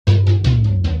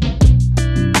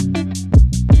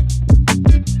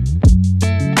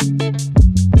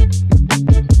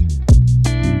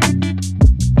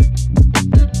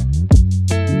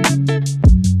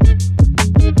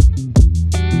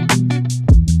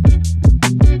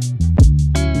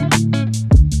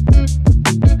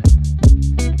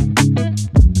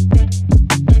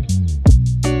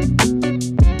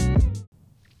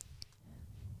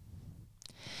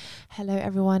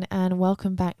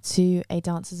to A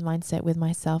Dancer's Mindset with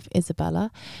myself,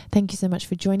 Isabella. Thank you so much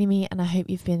for joining me, and I hope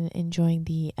you've been enjoying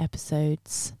the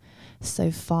episodes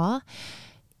so far.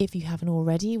 If you haven't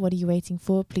already, what are you waiting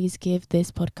for? Please give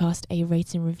this podcast a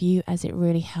rate and review, as it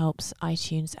really helps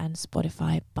iTunes and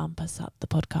Spotify bump us up the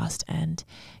podcast and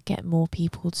get more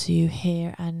people to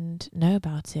hear and know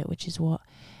about it, which is what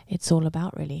it's all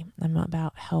about, really. I'm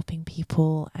about helping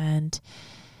people and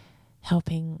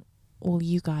helping all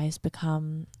you guys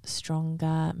become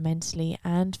stronger mentally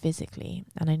and physically.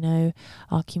 And I know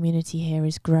our community here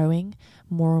is growing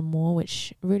more and more,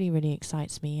 which really, really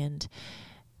excites me. And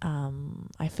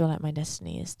I feel like my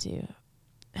destiny is to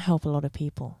help a lot of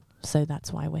people. So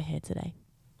that's why we're here today.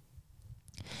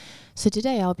 So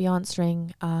today I'll be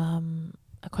answering a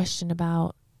question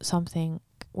about something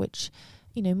which,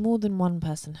 more than one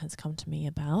person has come to me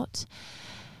about.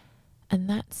 And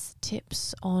that's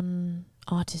tips on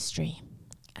artistry.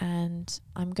 And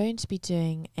I'm going to be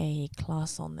doing a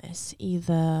class on this,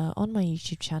 either on my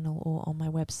YouTube channel or on my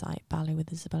website,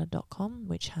 balletwithisabella.com,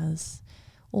 which has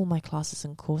all my classes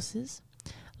and courses.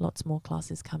 Lots more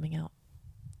classes coming out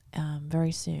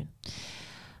very soon.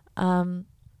 So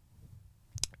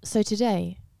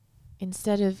today,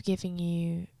 instead of giving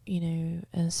you,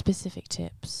 specific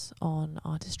tips on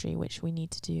artistry, which we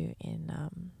need to do in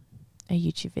a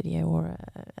YouTube video or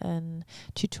a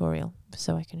tutorial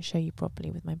so I can show you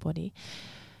properly with my body,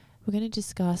 we're going to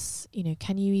discuss,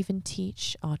 can you even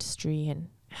teach artistry, and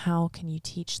how can you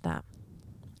teach that?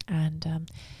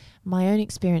 And my own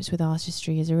experience with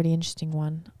artistry is a really interesting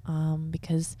one,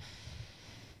 because,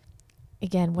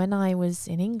 again, when I was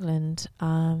in England,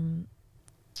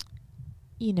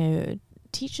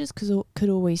 teachers could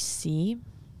always see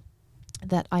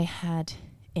that I had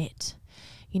it.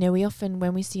 We often,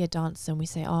 when we see a dancer and we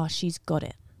say, she's got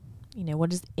it.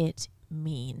 What does it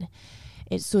mean?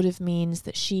 It sort of means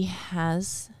that she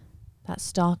has that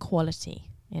star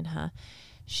quality in her.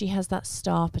 She has that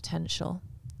star potential.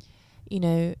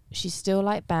 She's still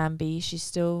like Bambi. There's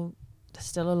still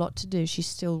a lot to do. She's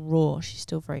still raw. She's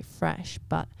still very fresh.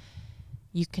 But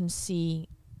you can see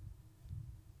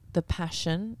the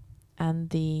passion and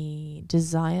the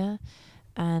desire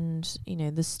and,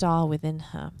 the star within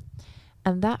her.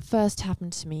 And that first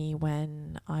happened to me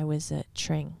when I was at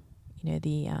Tring,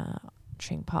 the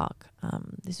Tring Park.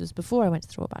 This was before I went to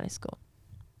the Royal Ballet School.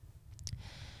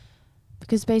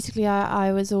 Because basically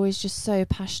I was always just so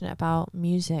passionate about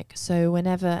music. So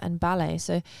whenever ballet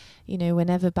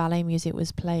music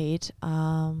was played,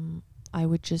 I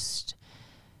would just,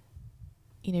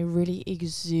 really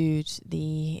exude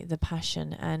the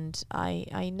passion. And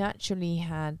I naturally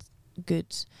had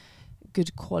good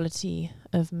quality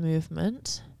of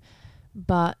movement.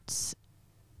 But,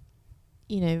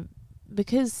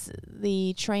 because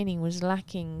the training was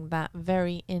lacking that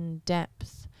very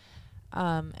in-depth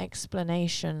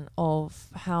explanation of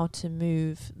how to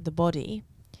move the body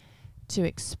to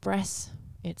express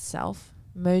itself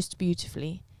most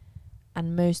beautifully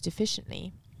and most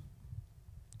efficiently,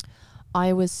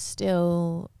 I was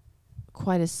still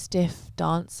quite a stiff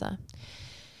dancer,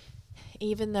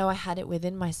 even though I had it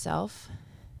within myself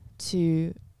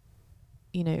to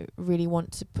really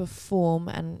want to perform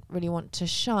and really want to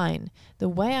shine. The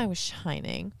way I was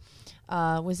shining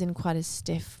was in quite a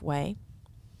stiff way.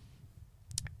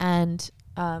 And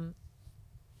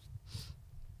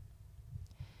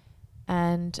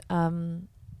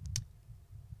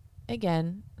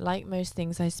again, like most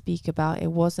things I speak about,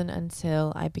 it wasn't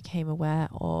until I became aware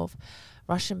of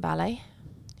Russian ballet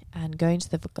and going to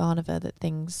the Vaganova that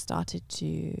things started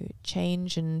to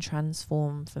change and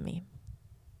transform for me.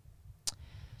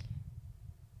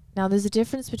 Now, there's a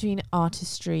difference between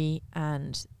artistry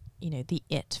and, the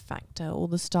it factor or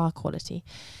the star quality.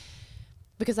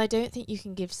 Because I don't think you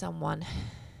can give someone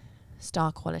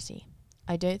star quality.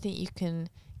 I don't think you can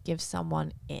give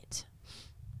someone it.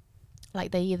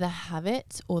 Like, they either have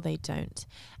it or they don't.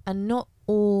 And not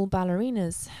all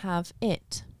ballerinas have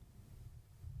it.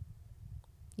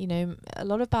 A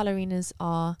lot of ballerinas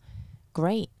are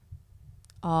great,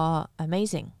 are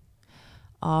amazing,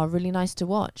 are really nice to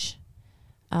watch,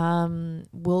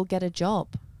 will get a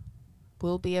job,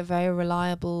 will be a very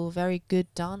reliable, very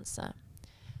good dancer.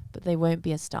 But they won't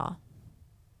be a star.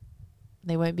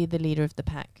 They won't be the leader of the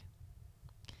pack.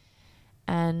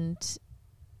 And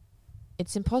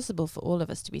it's impossible for all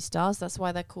of us to be stars. That's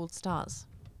why they're called stars.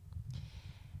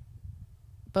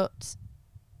 But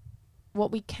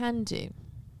what we can do,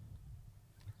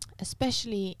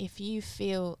 especially if you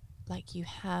feel like you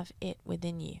have it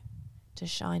within you to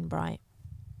shine bright,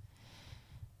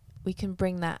 we can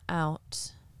bring that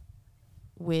out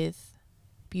with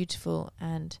beautiful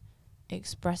and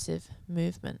expressive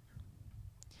movement.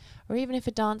 Or even if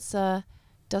a dancer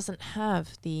doesn't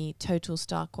have the total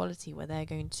star quality where they're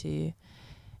going to,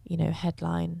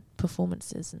 headline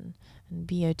performances and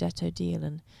be Odette Odile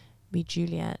and be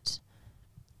Juliet,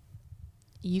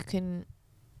 you can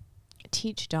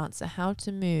teach a dancer how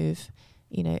to move,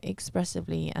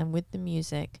 expressively and with the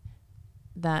music,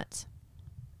 that,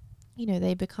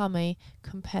 they become a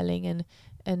compelling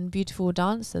and beautiful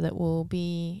dancer that will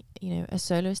be, a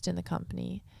soloist in the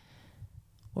company,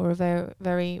 or a very,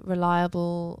 very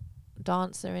reliable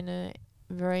dancer in a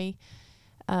very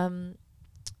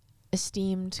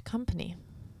esteemed company.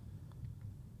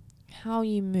 How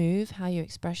you move, how you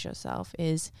express yourself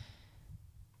is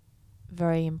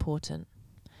very important,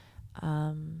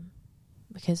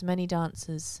 because many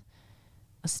dancers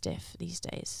are stiff these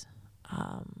days,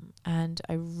 and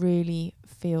I really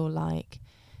feel like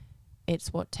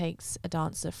it's what takes a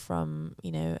dancer from,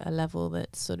 a level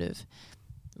that's sort of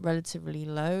relatively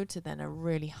low to then a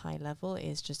really high level,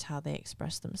 is just how they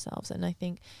express themselves. And I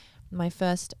think my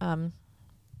first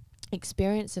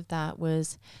experience of that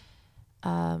was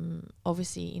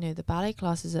obviously, the ballet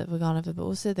classes at Vaganova, but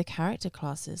also the character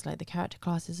classes. Like, the character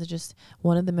classes are just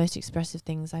one of the most expressive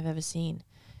things I've ever seen.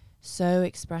 So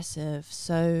expressive,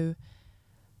 so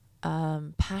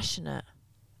passionate,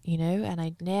 and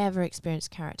I'd never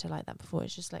experienced character like that before.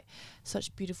 It's just like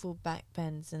such beautiful back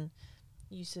bends and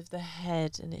use of the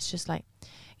head, and it's just like,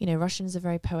 Russians are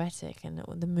very poetic, and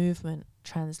the movement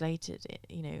translated it,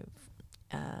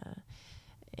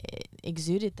 it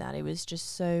exuded that. It was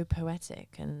just so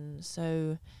poetic and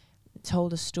so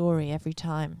told a story every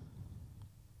time.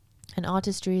 And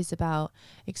artistry is about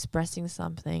expressing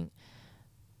something,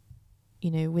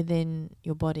 within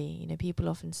your body. People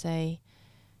often say,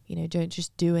 don't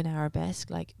just do an arabesque,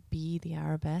 like, be the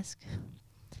arabesque.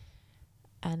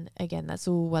 And again, that's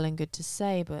all well and good to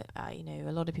say, but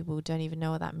a lot of people don't even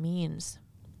know what that means.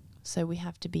 So we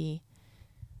have to be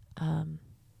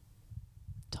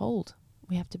told.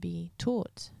 We have to be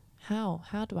taught.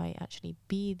 How do I actually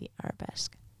be the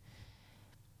arabesque?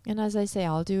 And as I say,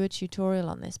 I'll do a tutorial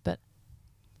on this, but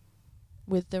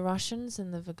with the Russians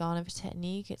and the Vaganova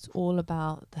technique, it's all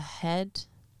about the head,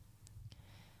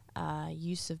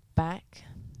 use of back,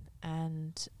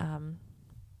 and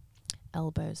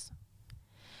elbows.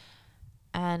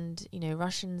 And,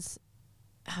 Russians,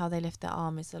 how they lift their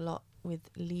arm is a lot with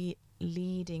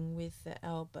leading with the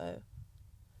elbow,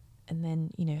 and then,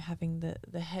 having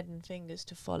the head and fingers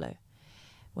to follow.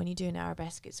 When you do an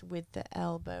arabesque, it's with the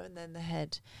elbow and then the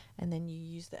head, and then you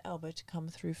use the elbow to come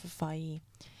through for failli.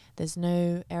 There's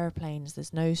no aeroplanes,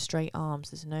 there's no straight arms,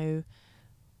 there's no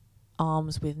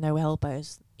arms with no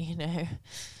elbows,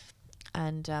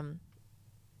 And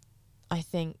I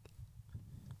think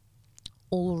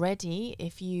already,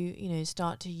 if you,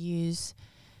 start to use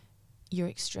your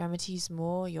extremities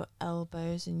more, your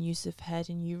elbows and use of head,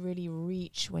 and you really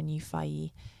reach when you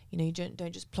failli, you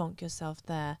don't just plonk yourself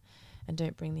there and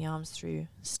don't bring the arms through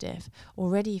stiff.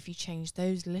 Already, if you change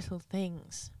those little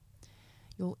things,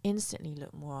 you'll instantly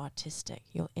look more artistic.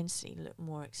 You'll instantly look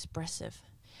more expressive.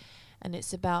 And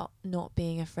it's about not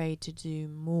being afraid to do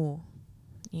more.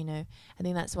 I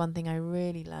think that's one thing I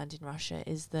really learned in Russia,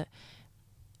 is that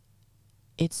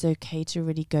it's okay to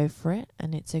really go for it,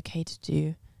 and it's okay to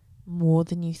do more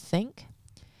than you think.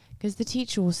 Because the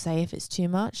teacher will say if it's too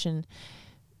much, and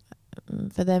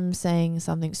for them saying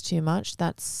something's too much,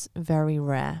 that's very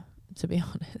rare, to be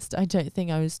honest. I don't think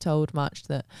I was told much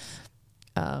that,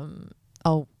 tone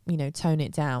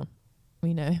it down,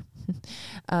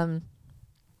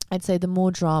 I'd say the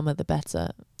more drama, the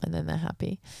better, and then they're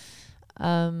happy.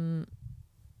 But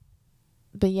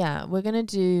yeah, we're going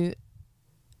to do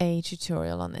a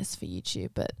tutorial on this for YouTube,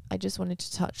 but I just wanted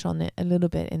to touch on it a little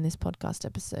bit in this podcast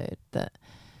episode, that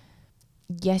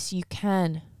yes, you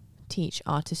can teach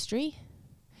artistry.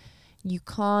 You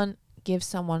can't give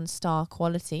someone star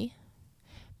quality,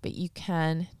 but you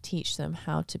can teach them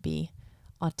how to be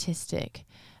artistic.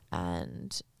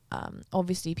 And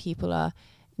obviously people are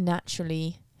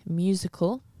naturally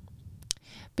musical,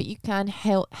 but you can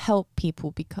help people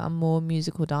become more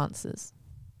musical dancers.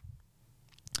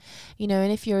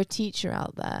 And if you're a teacher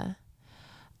out there,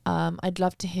 I'd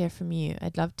love to hear from you.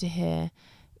 I'd love to hear,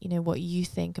 what you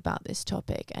think about this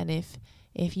topic, and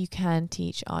if you can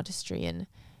teach artistry,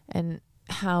 and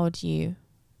how do you,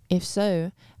 if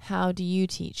so, how do you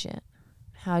teach it?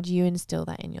 How do you instill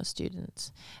that in your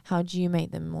students? How do you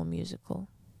make them more musical?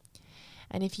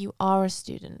 And if you are a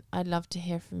student, I'd love to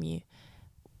hear from you.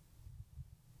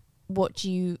 What do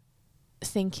you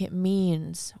think it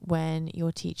means when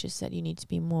your teacher said you need to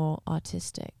be more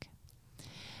artistic?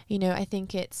 I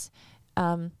think it's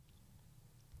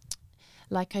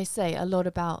like I say, a lot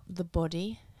about the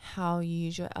body, how you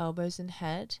use your elbows and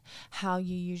head, how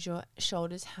you use your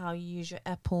shoulders, how you use your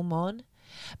epaulement.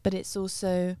 But it's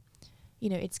also,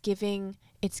 it's giving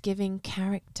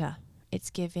character. It's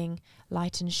giving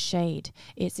light and shade.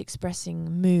 It's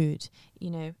expressing mood.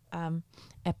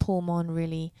 Epaulement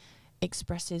really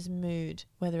expresses mood,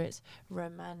 whether it's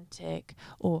romantic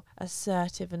or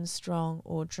assertive and strong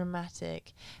or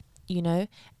dramatic,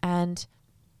 and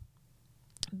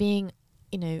being,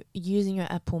 using your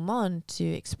epaulement to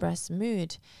express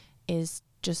mood is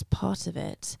just part of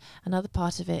it. Another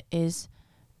part of it is,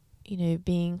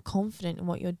 being confident in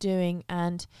what you're doing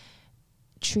and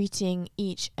treating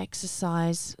each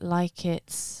exercise like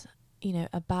it's,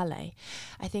 a ballet.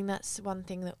 I think that's one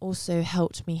thing that also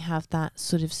helped me have that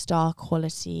sort of star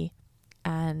quality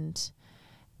and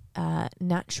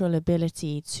natural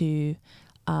ability to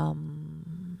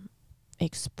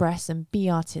express and be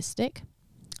artistic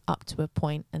up to a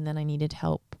point, and then I needed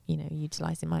help,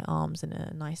 utilizing my arms in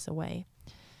a nicer way.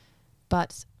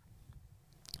 But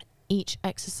each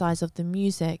exercise of the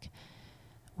music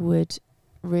would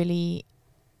really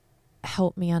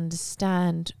help me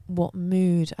understand what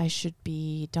mood I should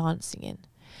be dancing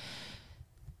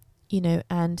in,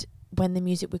 and when the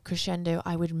music would crescendo,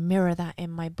 I would mirror that in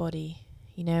my body,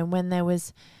 and when there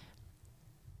was,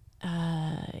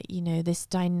 this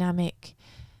dynamic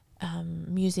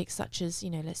music such as,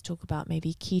 let's talk about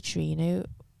maybe Kitri,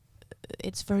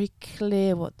 it's very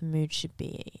clear what the mood should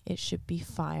be. It should be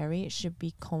fiery. It should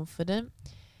be confident.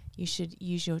 You should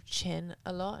use your chin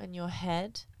a lot and your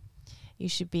head. You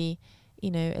should be, a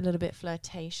little bit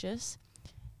flirtatious.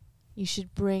 You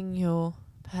should bring your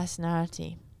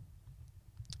personality.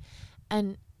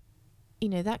 And,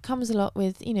 that comes a lot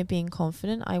with, being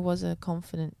confident. I was a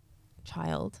confident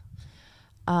child.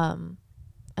 And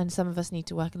some of us need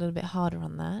to work a little bit harder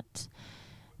on that.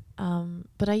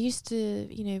 But I used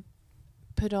to,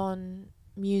 put on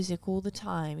music all the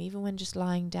time, even when just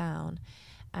lying down,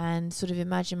 and sort of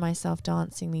imagine myself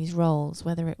dancing these roles,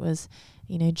 whether it was,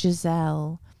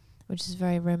 Giselle, which is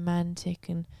very romantic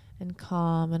and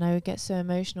calm, and I would get so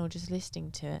emotional just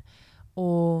listening to it,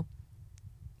 or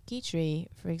Kitri,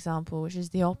 for example, which is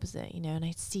the opposite, and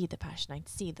I'd see the passion, I'd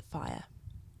see the fire.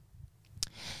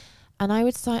 And I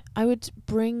would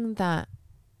bring that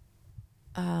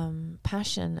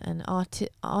passion and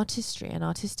artistry and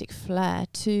artistic flair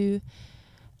to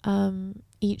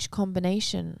each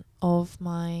combination of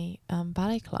my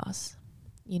ballet class,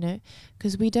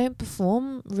 because we don't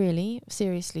perform really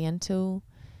seriously until,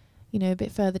 a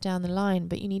bit further down the line,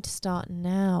 but you need to start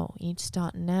now. You need to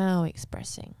start now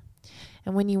expressing.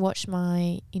 And when you watch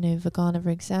my, Vaganova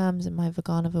exams and my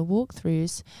Vaganova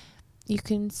walkthroughs, you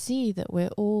can see that we're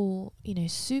all,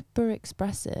 super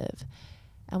expressive,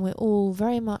 and we're all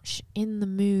very much in the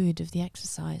mood of the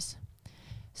exercise.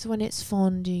 So when it's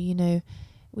fondu,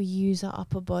 we use our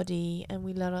upper body and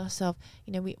we let ourselves,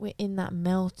 we're in that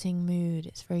melting mood.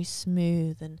 It's very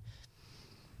smooth and,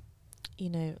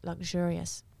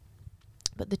 luxurious.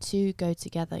 But the two go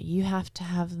together. You have to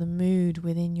have the mood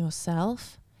within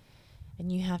yourself,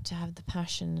 and you have to have the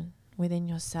passion within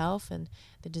yourself and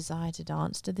the desire to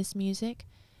dance to this music.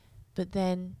 But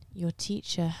then your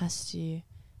teacher has to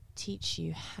teach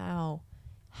you how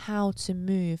to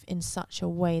move in such a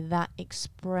way that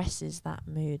expresses that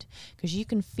mood, because you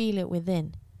can feel it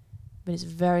within, but it's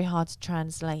very hard to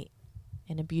translate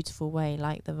in a beautiful way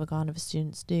like the Vaganova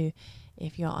students do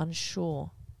if you're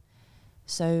unsure.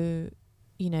 So,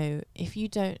 if you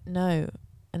don't know,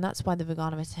 and that's why the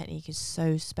Vaganova technique is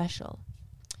so special,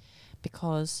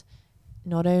 because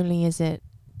not only is it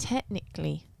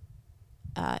technically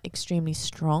extremely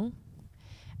strong,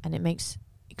 and it makes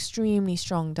extremely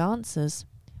strong dancers,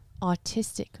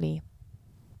 artistically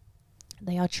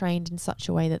they are trained in such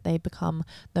a way that they become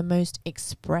the most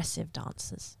expressive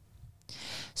dancers.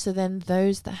 So then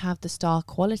those that have the star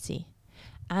quality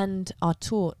and are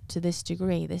taught to this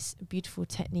degree, this beautiful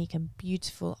technique and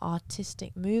beautiful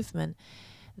artistic movement,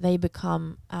 they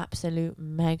become absolute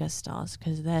mega stars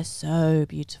because they're so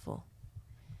beautiful,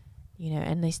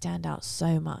 and they stand out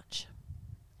so much.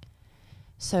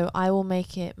 So I will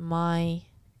make it my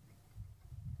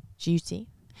duty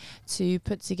to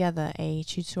put together a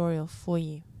tutorial for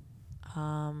you,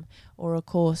 or a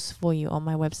course for you on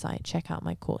my website. Check out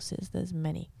my courses. There's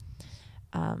many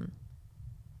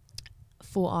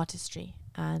for artistry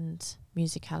and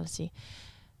musicality,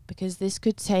 because this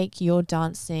could take your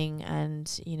dancing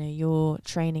and your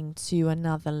training to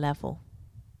another level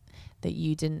that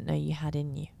you didn't know you had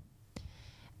in you.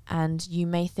 And you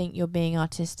may think you're being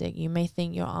artistic, you may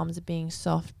think your arms are being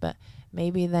soft, but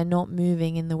Maybe they're not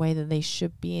moving in the way that they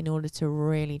should be in order to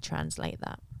really translate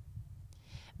that.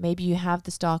 Maybe you have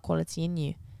the star quality in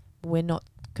you, but we're not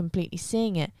completely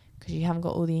seeing it because you haven't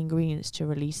got all the ingredients to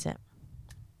release it.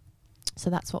 So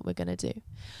that's what we're going to do.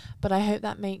 But I hope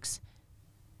that makes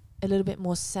a little bit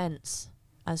more sense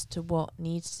as to what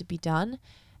needs to be done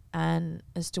and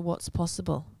as to what's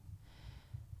possible.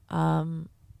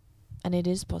 And it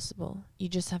is possible. You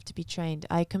just have to be trained.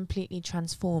 I completely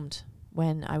transformed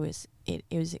when it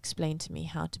was explained to me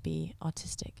how to be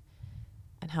artistic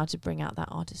and how to bring out that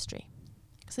artistry.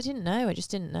 Because I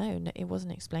just didn't know. No, it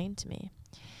wasn't explained to me.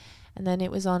 And then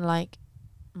it was on like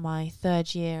my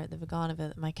third year at the Veganova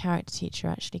that my character teacher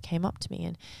actually came up to me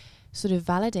and sort of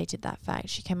validated that fact.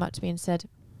 She came up to me and said,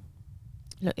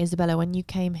 look, Isabella, when you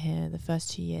came here the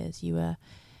first 2 years, you were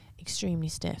extremely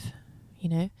stiff, you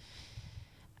know?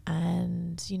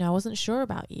 And, you know, I wasn't sure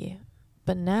about you.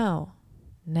 But now,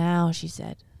 she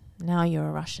said, now you're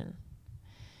a Russian.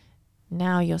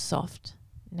 Now you're soft.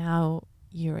 Now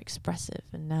you're expressive.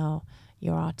 And now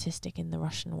you're artistic in the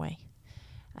Russian way.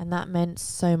 And that meant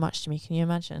so much to me. Can you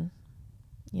imagine?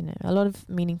 You know, a lot of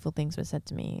meaningful things were said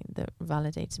to me that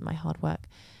validated my hard work.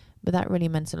 But that really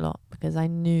meant a lot because I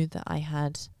knew that I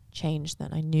had changed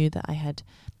then. I knew that I had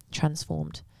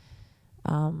transformed.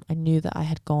 I knew that I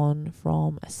had gone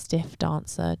from a stiff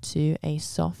dancer to a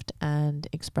soft and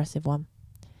expressive one,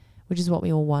 which is what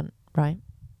we all want, right?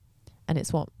 And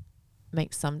it's what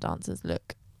makes some dancers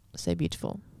look so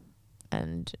beautiful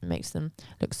and makes them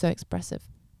look so expressive.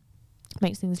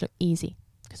 Makes things look easy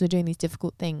because we're doing these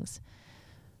difficult things,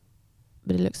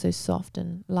 but it looks so soft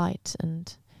and light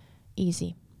and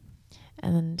easy.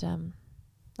 And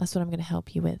that's what I'm going to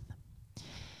help you with.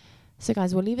 So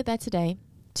guys, we'll leave it there today.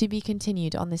 To be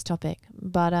continued on this topic,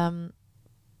 but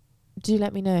do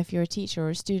let me know if you're a teacher or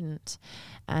a student,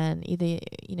 and either,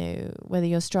 you know, whether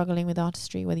you're struggling with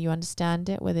artistry, whether you understand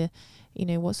it, whether, you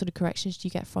know, what sort of corrections do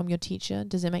you get from your teacher?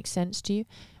 Does it make sense to you?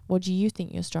 What do you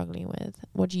think you're struggling with?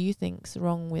 What do you think's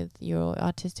wrong with your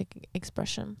artistic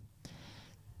expression?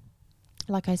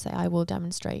 Like I say, I will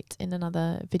demonstrate in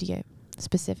another video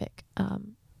specific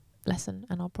lesson,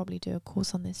 and I'll probably do a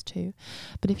course on this too.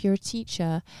 But if you're a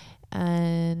teacher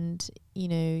and, you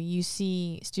know, you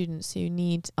see students who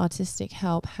need artistic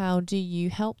help, how do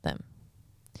you help them?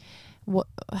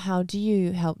 How do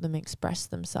you help them express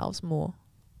themselves more?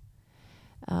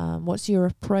 What's your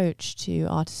approach to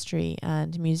artistry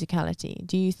and musicality?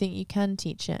 Do you think you can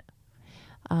teach it?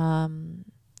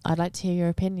 I'd like to hear your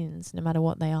opinions, no matter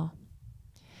what they are.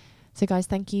 So guys,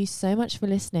 thank you so much for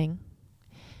listening.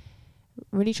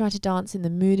 Really try to dance in the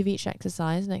mood of each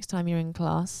exercise next time you're in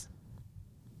class.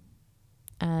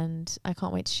 And I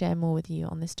can't wait to share more with you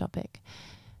on this topic.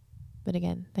 But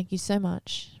again, thank you so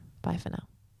much. Bye for now.